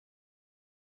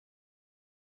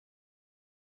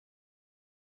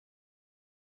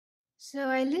So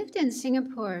I lived in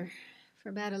Singapore for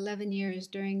about 11 years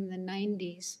during the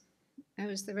 90s. I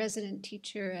was the resident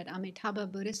teacher at Amitabha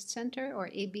Buddhist Center, or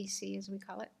ABC as we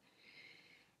call it.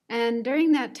 And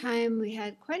during that time, we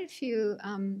had quite a few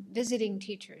visiting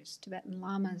teachers, Tibetan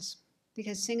lamas,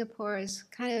 because Singapore is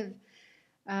kind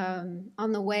of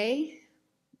on the way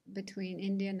between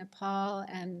India, Nepal,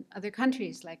 and other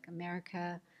countries like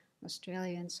America,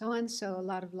 Australia, and so on. So a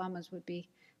lot of lamas would be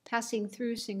passing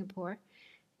through Singapore.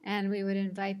 And we would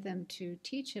invite them to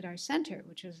teach at our center,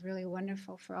 which was really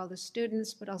wonderful for all the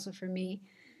students, but also for me.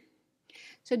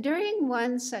 So during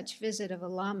one such visit of a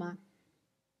lama,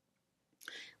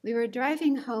 we were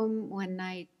driving home one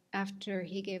night after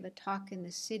he gave a talk in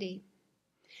the city,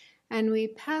 and we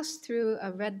passed through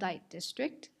a red light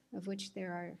district, of which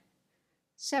there are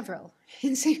several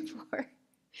in Singapore.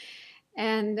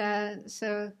 And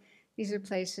so these are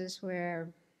places where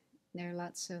there are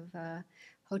lots of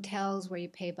hotels where you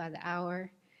pay by the hour,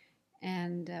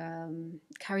 and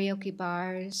karaoke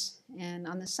bars, and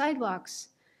on the sidewalks,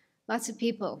 lots of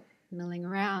people milling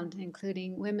around,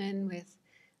 including women with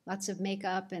lots of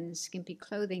makeup and skimpy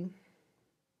clothing.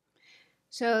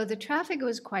 So the traffic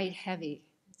was quite heavy.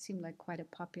 It seemed like quite a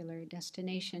popular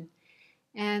destination.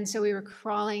 And so we were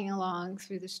crawling along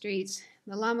through the streets.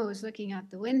 The Lama was looking out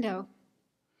the window,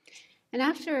 and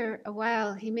after a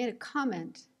while, he made a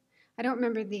comment. I don't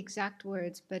remember the exact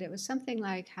words, but it was something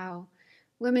like how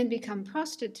women become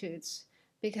prostitutes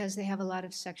because they have a lot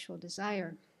of sexual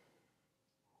desire.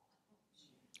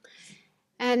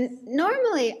 And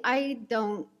normally I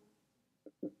don't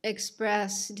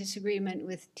express disagreement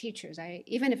with teachers.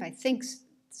 Even if I think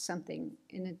something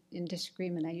in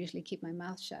disagreement, I usually keep my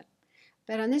mouth shut.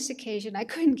 But on this occasion, I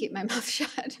couldn't keep my mouth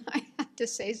shut. I had to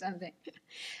say something.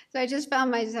 So I just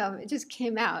found myself, it just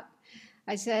came out.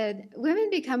 I said,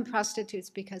 women become prostitutes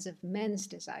because of men's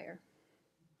desire.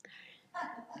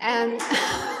 And,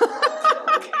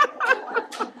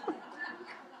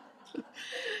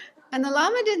 and the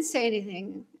Lama didn't say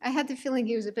anything. I had the feeling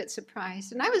he was a bit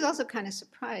surprised. And I was also kind of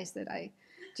surprised that I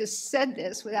just said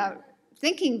this without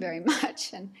thinking very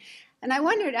much. And I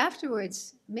wondered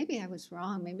afterwards, maybe I was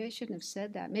wrong. Maybe I shouldn't have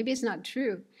said that. Maybe it's not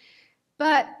true.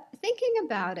 But thinking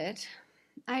about it,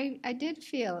 I did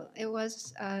feel it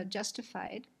was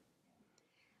justified.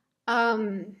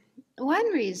 One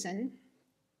reason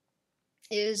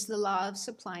is the law of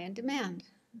supply and demand.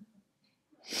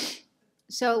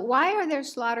 So why are there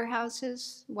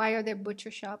slaughterhouses? Why are there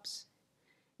butcher shops?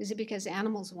 Is it because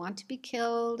animals want to be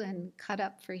killed and cut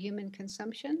up for human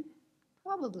consumption?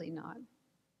 Probably not.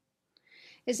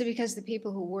 Is it because the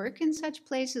people who work in such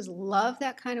places love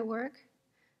that kind of work?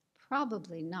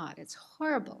 Probably not. It's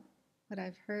horrible. What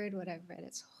I've heard, what I've read,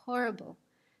 it's horrible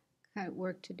kind of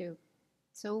work to do.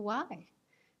 So why?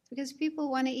 It's because people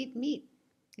want to eat meat.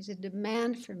 There's a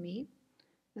demand for meat,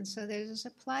 and so there's a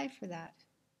supply for that.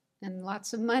 And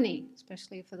lots of money,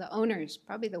 especially for the owners.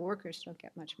 Probably the workers don't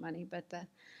get much money, but the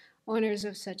owners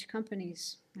of such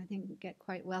companies, I think, get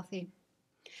quite wealthy.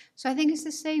 So I think it's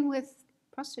the same with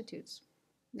prostitutes.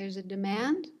 There's a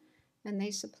demand, and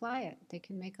they supply it. They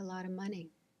can make a lot of money.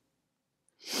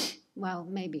 Well,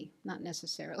 maybe, not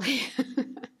necessarily.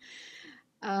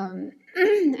 And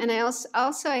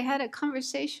I had a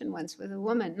conversation once with a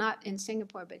woman, not in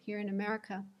Singapore, but here in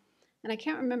America. And I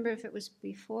can't remember if it was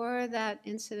before that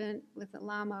incident with the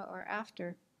Lama or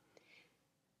after.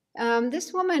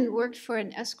 This woman worked for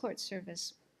an escort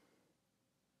service.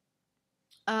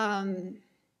 Although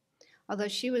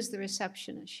she was the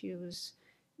receptionist,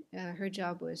 her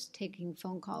job was taking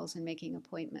phone calls and making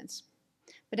appointments.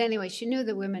 But anyway, she knew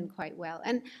the women quite well.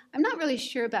 And I'm not really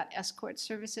sure about escort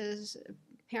services.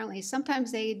 Apparently,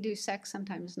 sometimes they do sex,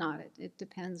 sometimes not. It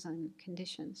depends on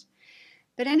conditions.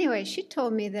 But anyway, she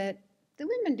told me that the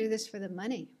women do this for the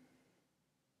money.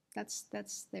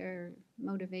 That's their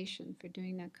motivation for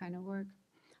doing that kind of work.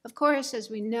 Of course, as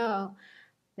we know,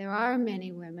 there are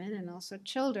many women and also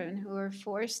children who are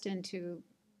forced into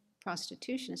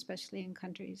prostitution, especially in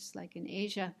countries like in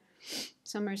Asia.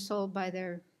 Some are sold by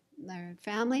their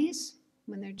families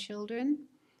when they're children.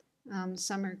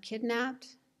 Some are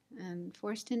kidnapped and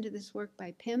forced into this work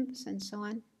by pimps and so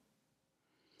on.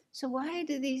 So why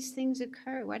do these things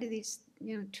occur? Why do these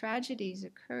tragedies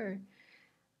occur?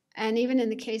 And even in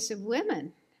the case of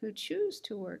women who choose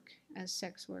to work as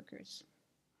sex workers.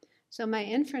 So my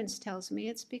inference tells me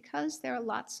it's because there are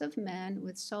lots of men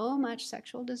with so much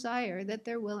sexual desire that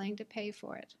they're willing to pay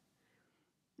for it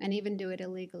and even do it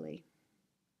illegally,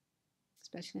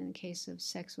 especially in the case of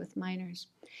sex with minors.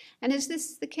 And is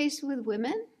this the case with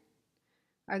women?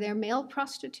 Are there male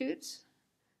prostitutes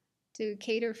to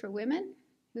cater for women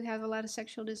who have a lot of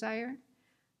sexual desire?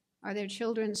 Are their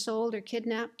children sold or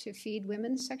kidnapped to feed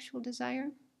women's sexual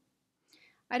desire?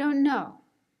 I don't know.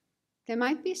 There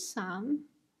might be some,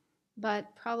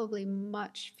 but probably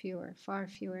much fewer, far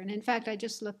fewer. And in fact, I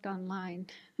just looked online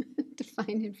to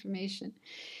find information.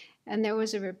 And there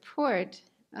was a report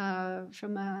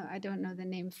from I don't know the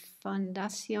name,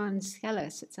 Fundación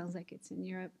Celes. It sounds like it's in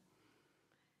Europe.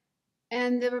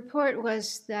 And the report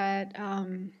was that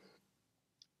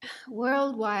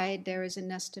worldwide, there is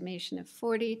an estimation of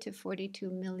 40 to 42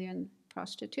 million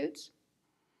prostitutes.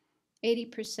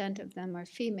 80% of them are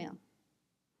female,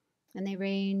 and they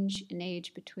range in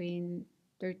age between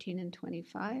 13 and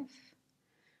 25.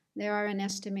 There are an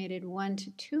estimated 1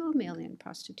 to 2 million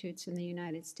prostitutes in the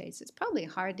United States. It's probably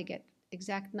hard to get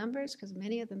exact numbers because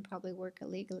many of them probably work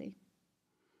illegally.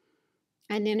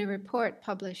 And in a report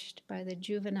published by the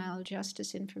Juvenile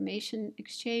Justice Information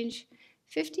Exchange,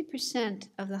 50%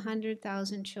 of the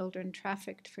 100,000 children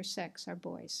trafficked for sex are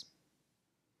boys.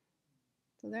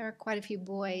 So there are quite a few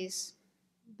boys,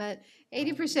 but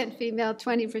 80% female,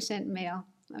 20% male.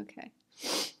 Okay.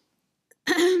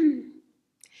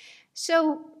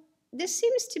 So this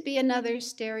seems to be another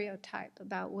stereotype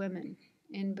about women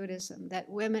in Buddhism, that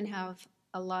women have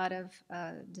a lot of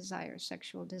desire,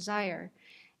 sexual desire,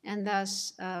 and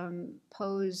thus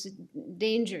pose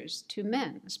dangers to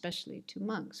men, especially to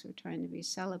monks who are trying to be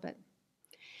celibate.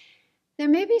 There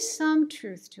may be some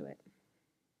truth to it.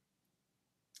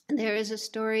 There is a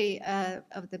story at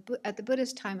the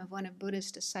Buddha's time of one of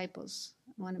Buddha's disciples,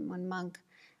 one monk,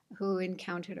 who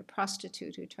encountered a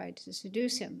prostitute who tried to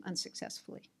seduce him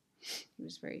unsuccessfully. He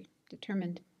was very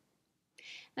determined.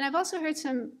 And I've also heard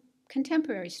some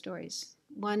contemporary stories.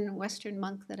 One Western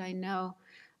monk that I know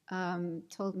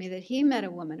told me that he met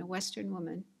a woman, a Western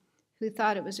woman, who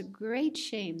thought it was a great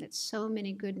shame that so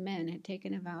many good men had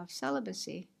taken a vow of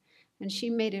celibacy, and she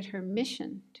made it her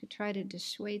mission to try to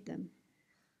dissuade them.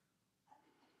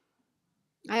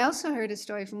 I also heard a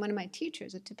story from one of my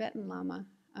teachers, a Tibetan Lama,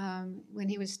 when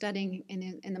he was studying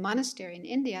in the monastery in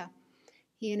India.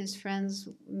 He and his friends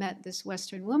met this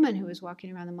Western woman who was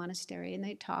walking around the monastery, and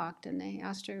they talked, and they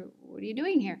asked her, "What are you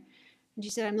doing here?" And she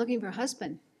said, "I'm looking for a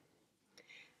husband."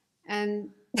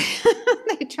 And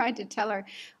they tried to tell her,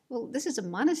 "Well, this is a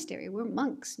monastery. We're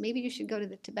monks. Maybe you should go to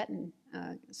the Tibetan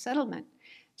settlement."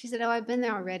 She said, "Oh, I've been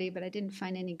there already, but I didn't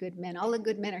find any good men. All the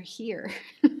good men are here."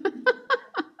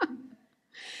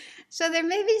 So there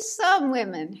may be some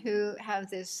women who have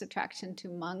this attraction to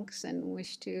monks and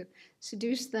wish to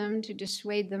seduce them, to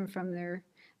dissuade them from their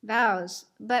vows.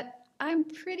 But I'm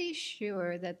pretty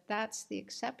sure that that's the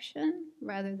exception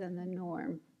rather than the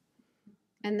norm.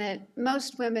 And that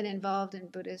most women involved in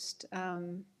Buddhist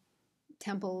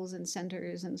temples and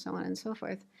centers and so on and so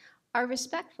forth are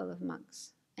respectful of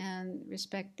monks and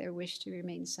respect their wish to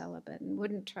remain celibate and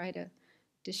wouldn't try to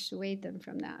dissuade them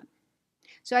from that.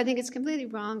 So I think it's completely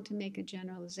wrong to make a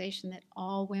generalization that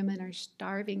all women are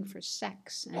starving for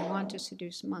sex and want to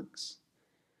seduce monks.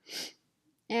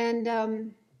 And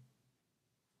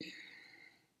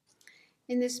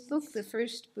in this book, The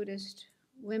First Buddhist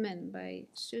Women by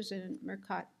Susan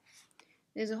Murcott,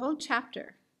 there's a whole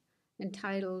chapter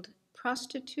entitled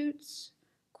Prostitutes,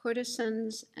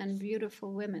 Courtesans, and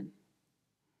Beautiful Women.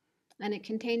 And it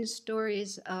contains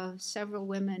stories of several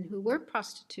women who were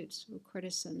prostitutes or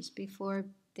courtesans before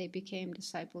they became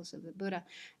disciples of the Buddha.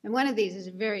 And one of these is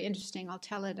very interesting. I'll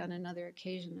tell it on another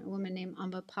occasion. A woman named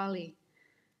Ambapali.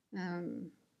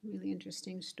 Really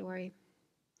interesting story.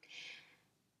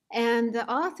 And the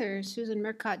author, Susan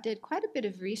Murcott, did quite a bit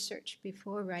of research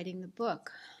before writing the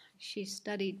book. She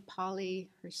studied Pali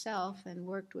herself and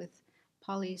worked with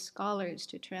Pali scholars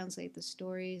to translate the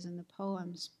stories and the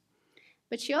poems.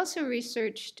 But she also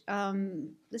researched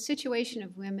the situation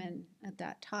of women at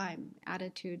that time,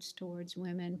 attitudes towards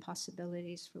women,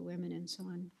 possibilities for women, and so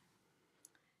on.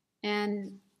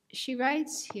 And she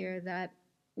writes here that,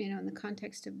 in the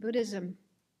context of Buddhism,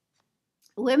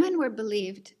 women were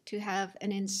believed to have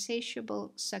an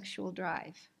insatiable sexual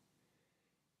drive.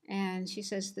 And she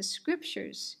says the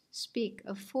scriptures speak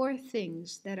of 4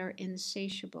 things that are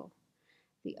insatiable: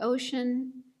 the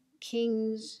ocean,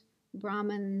 kings,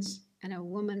 Brahmins, and a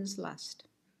woman's lust.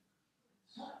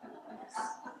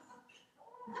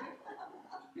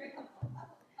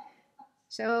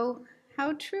 So,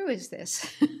 how true is this?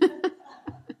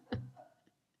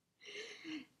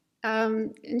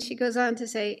 And she goes on to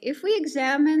say, if we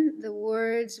examine the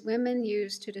words women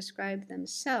use to describe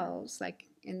themselves, like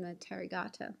in the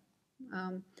Therigatha,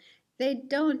 they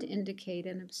don't indicate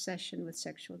an obsession with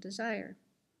sexual desire.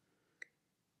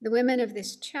 The women of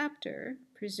this chapter,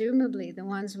 presumably the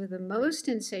ones with the most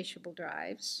insatiable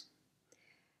drives,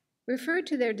 refer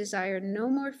to their desire no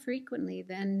more frequently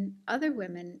than other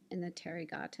women in the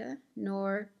Therigatha,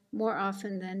 nor more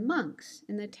often than monks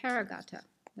in the Therigatha.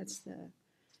 That's the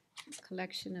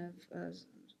collection of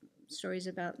stories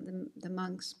about the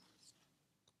monks.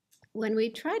 When we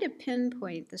try to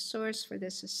pinpoint the source for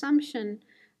this assumption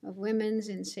of women's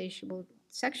insatiable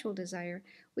sexual desire,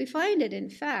 we find it, in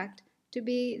fact, to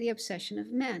be the obsession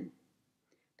of men,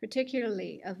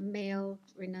 particularly of male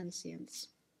renunciants.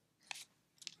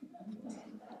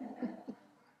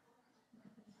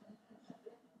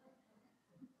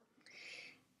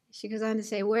 She goes on to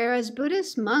say, whereas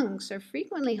Buddhist monks are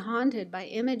frequently haunted by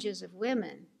images of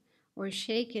women or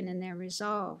shaken in their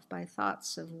resolve by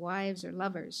thoughts of wives or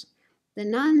lovers, the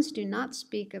nuns do not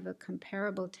speak of a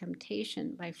comparable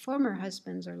temptation by former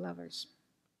husbands or lovers.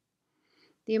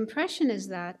 The impression is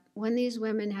that when these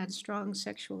women had strong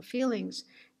sexual feelings,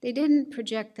 they didn't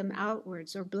project them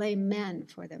outwards or blame men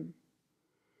for them.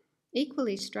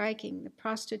 Equally striking, the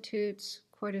prostitutes,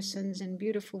 courtesans, and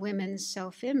beautiful women's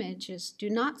self-images do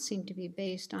not seem to be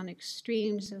based on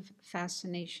extremes of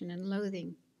fascination and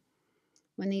loathing.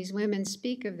 When these women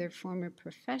speak of their former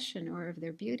profession or of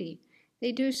their beauty,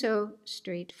 they do so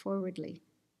straightforwardly.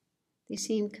 They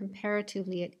seem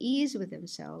comparatively at ease with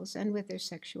themselves and with their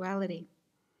sexuality.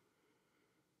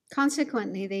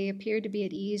 Consequently, they appear to be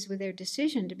at ease with their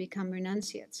decision to become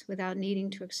renunciates without needing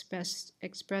to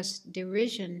express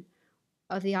derision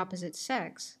of the opposite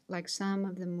sex, like some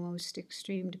of the most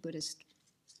extreme Buddhist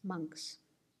monks.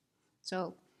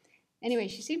 So anyway,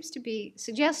 she seems to be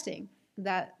suggesting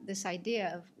that this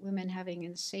idea of women having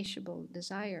insatiable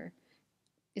desire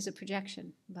is a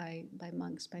projection by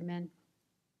monks, by men.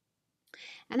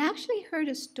 And I actually heard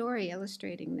a story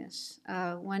illustrating this.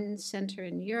 One center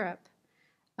in Europe,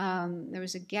 there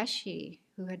was a geshe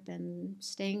who had been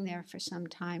staying there for some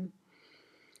time.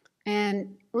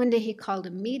 And one day he called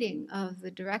a meeting of the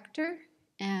director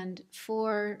and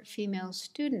 4 female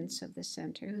students of the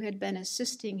center who had been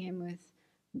assisting him with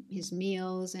his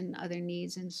meals and other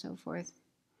needs and so forth.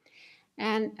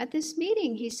 And at this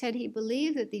meeting, he said he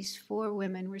believed that these 4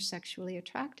 women were sexually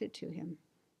attracted to him.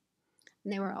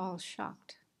 And they were all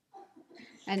shocked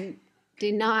and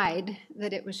denied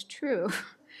that it was true.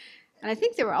 And I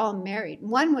think they were all married.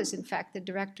 One was, in fact, the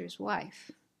director's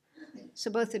wife.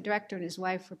 So both the director and his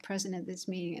wife were present at this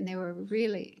meeting, and they were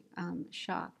really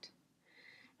shocked.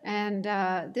 And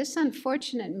this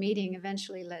unfortunate meeting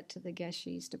eventually led to the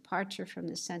geshe's departure from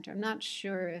the center. I'm not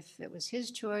sure if it was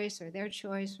his choice or their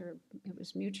choice or it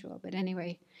was mutual, but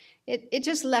anyway, it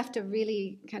just left a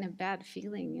really kind of bad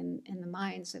feeling in the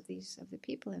minds of the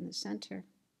people in the center.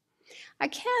 I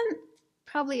can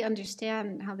probably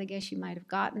understand how the geshe might have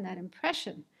gotten that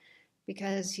impression,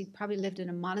 because he'd probably lived in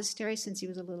a monastery since he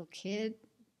was a little kid,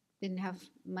 didn't have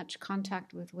much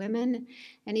contact with women,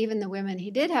 and even the women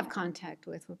he did have contact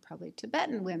with were probably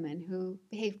Tibetan women who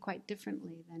behaved quite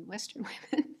differently than Western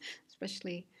women,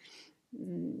 especially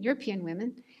European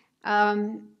women.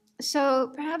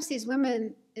 So perhaps these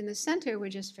women in the center were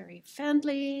just very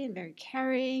friendly and very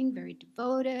caring, very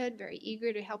devoted, very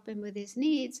eager to help him with his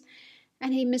needs,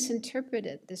 and he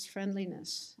misinterpreted this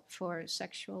friendliness for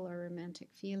sexual or romantic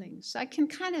feelings. So I can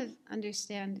kind of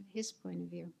understand his point of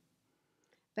view.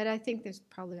 But I think there's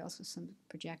probably also some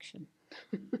projection.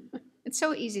 It's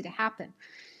so easy to happen.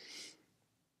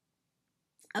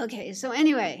 Okay, so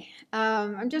anyway,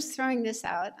 I'm just throwing this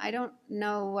out. I don't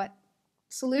know what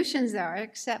solutions there are,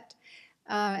 except,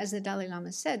 as the Dalai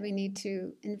Lama said, we need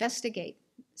to investigate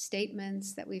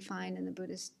statements that we find in the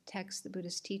Buddhist texts, the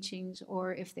Buddhist teachings,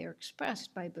 or if they're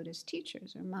expressed by Buddhist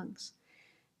teachers or monks.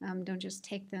 Don't just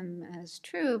take them as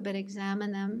true, but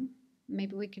examine them.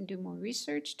 Maybe we can do more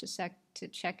research to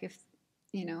check if,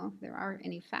 there are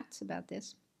any facts about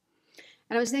this.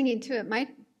 And I was thinking, too, it might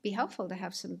be helpful to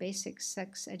have some basic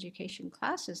sex education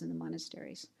classes in the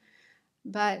monasteries.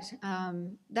 But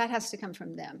that has to come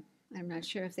from them. I'm not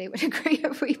sure if they would agree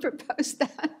if we proposed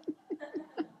that.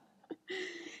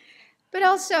 But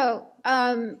also,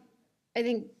 I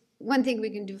think one thing we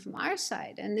can do from our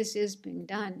side, and this is being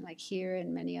done, like here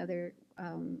and many other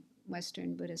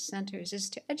Western Buddhist centers, is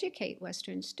to educate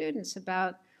Western students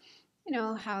about,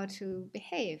 how to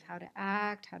behave, how to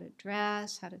act, how to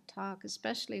dress, how to talk,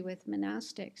 especially with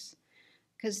monastics.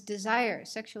 Because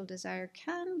sexual desire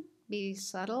can be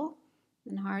subtle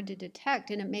and hard to detect,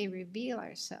 and it may reveal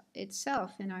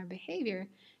itself in our behavior,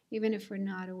 even if we're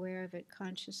not aware of it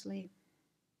consciously.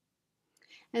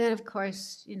 And then, of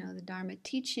course, the Dharma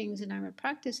teachings and Dharma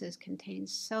practices contain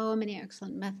so many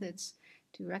excellent methods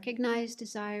to recognize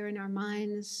desire in our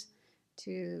minds,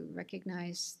 to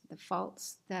recognize the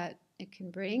faults that it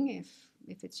can bring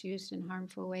if it's used in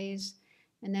harmful ways,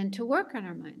 and then to work on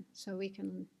our mind so we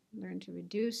can learn to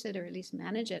reduce it or at least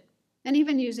manage it and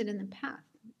even use it in the path.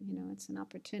 You know, it's an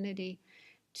opportunity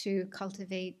to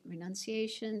cultivate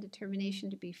renunciation, determination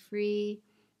to be free,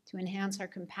 to enhance our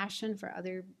compassion for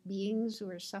other beings who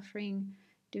are suffering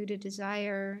due to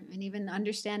desire, and even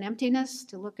understand emptiness,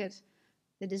 to look at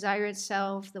the desire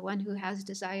itself, the one who has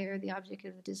desire, the object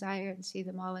of the desire, and see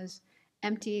them all as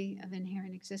empty of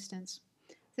inherent existence.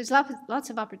 There's lots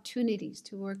of opportunities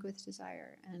to work with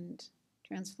desire and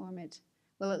transform it,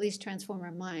 well, at least transform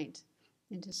our mind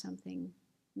into something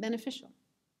beneficial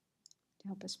to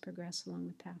help us progress along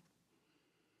the path.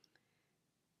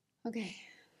 Okay,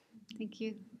 thank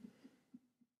you.